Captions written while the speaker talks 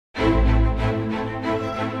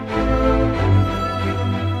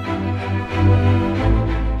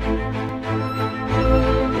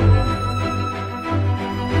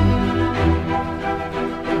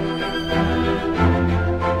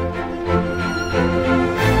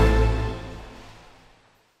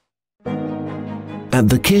At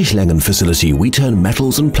the Kirchlengern facility, we turn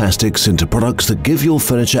metals and plastics into products that give your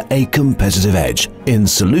furniture a competitive edge in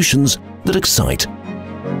solutions that excite.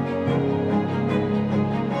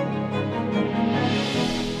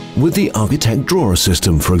 With the Architect drawer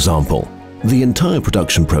system, for example, the entire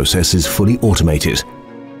production process is fully automated.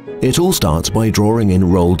 It all starts by drawing in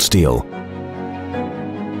rolled steel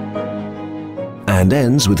and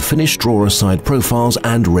ends with finished drawer side profiles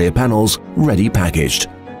and rear panels ready packaged.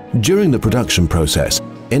 During the production process,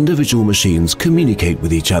 individual machines communicate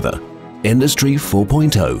with each other. Industry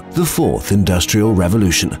 4.0, the fourth industrial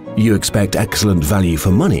revolution. You expect excellent value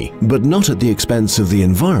for money, but not at the expense of the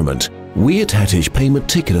environment. We at Hettich pay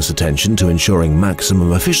meticulous attention to ensuring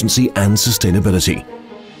maximum efficiency and sustainability.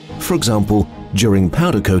 For example, during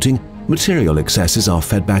powder coating, material excesses are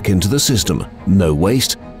fed back into the system. No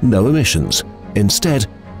waste, no emissions. Instead,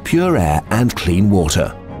 pure air and clean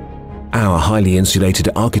water. Our highly insulated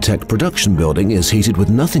Architect production building is heated with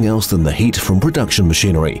nothing else than the heat from production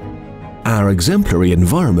machinery. Our exemplary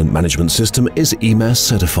environment management system is EMAS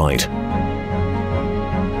certified.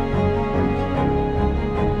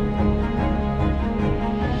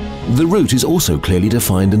 The route is also clearly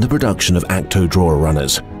defined in the production of Acto drawer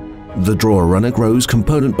runners. The drawer runner grows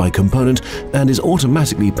component by component and is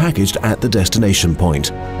automatically packaged at the destination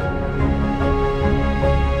point.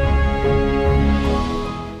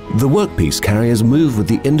 The workpiece carriers move with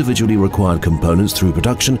the individually required components through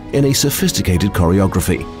production in a sophisticated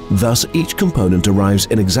choreography. Thus, each component arrives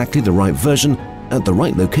in exactly the right version, at the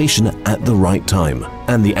right location, at the right time.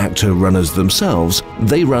 And the Acto runners themselves,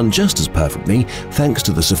 they run just as perfectly thanks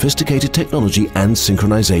to the sophisticated technology and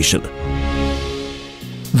synchronization.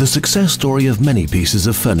 The success story of many pieces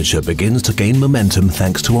of furniture begins to gain momentum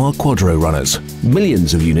thanks to our Quadro runners.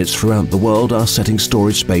 Millions of units throughout the world are setting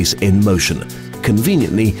storage space in motion,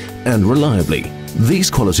 conveniently and reliably. These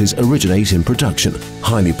qualities originate in production,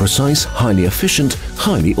 highly precise, highly efficient,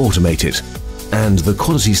 highly automated. And the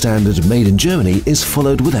quality standard made in Germany is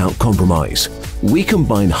followed without compromise. We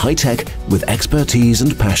combine high-tech with expertise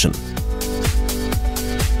and passion.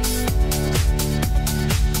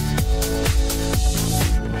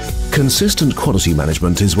 Consistent quality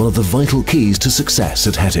management is one of the vital keys to success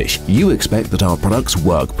at Hettich. You expect that our products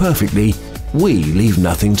work perfectly. We leave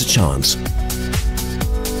nothing to chance.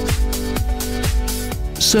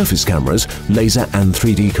 Surface cameras, laser and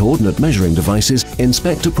 3D coordinate measuring devices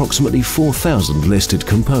inspect approximately 4,000 listed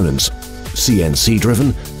components.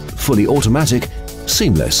 CNC-driven, fully automatic,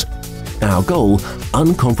 seamless. Our goal,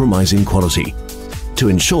 uncompromising quality. To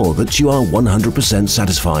ensure that you are 100%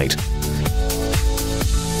 satisfied.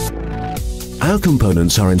 Our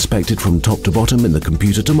components are inspected from top to bottom in the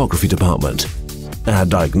computer tomography department. Our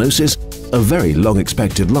diagnosis, a very long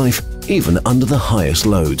expected life, even under the highest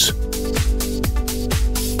loads.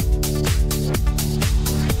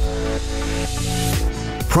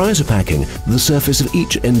 Prior to packing, the surface of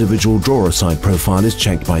each individual drawer side profile is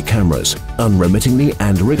checked by cameras, unremittingly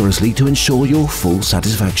and rigorously to ensure your full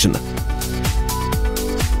satisfaction.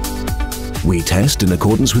 We test in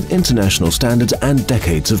accordance with international standards and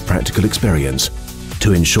decades of practical experience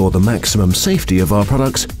to ensure the maximum safety of our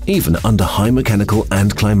products, even under high mechanical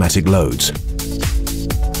and climatic loads.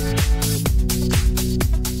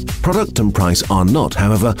 Product and price are not,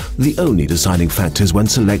 however, the only deciding factors when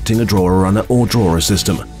selecting a drawer runner or drawer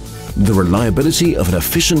system. The reliability of an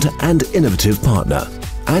efficient and innovative partner.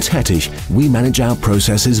 At Hettich, we manage our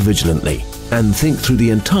processes vigilantly and think through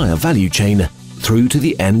the entire value chain through to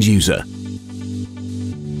the end user.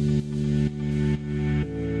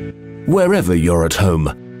 Wherever you're at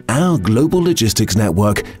home, our global logistics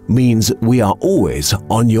network means we are always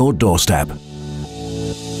on your doorstep.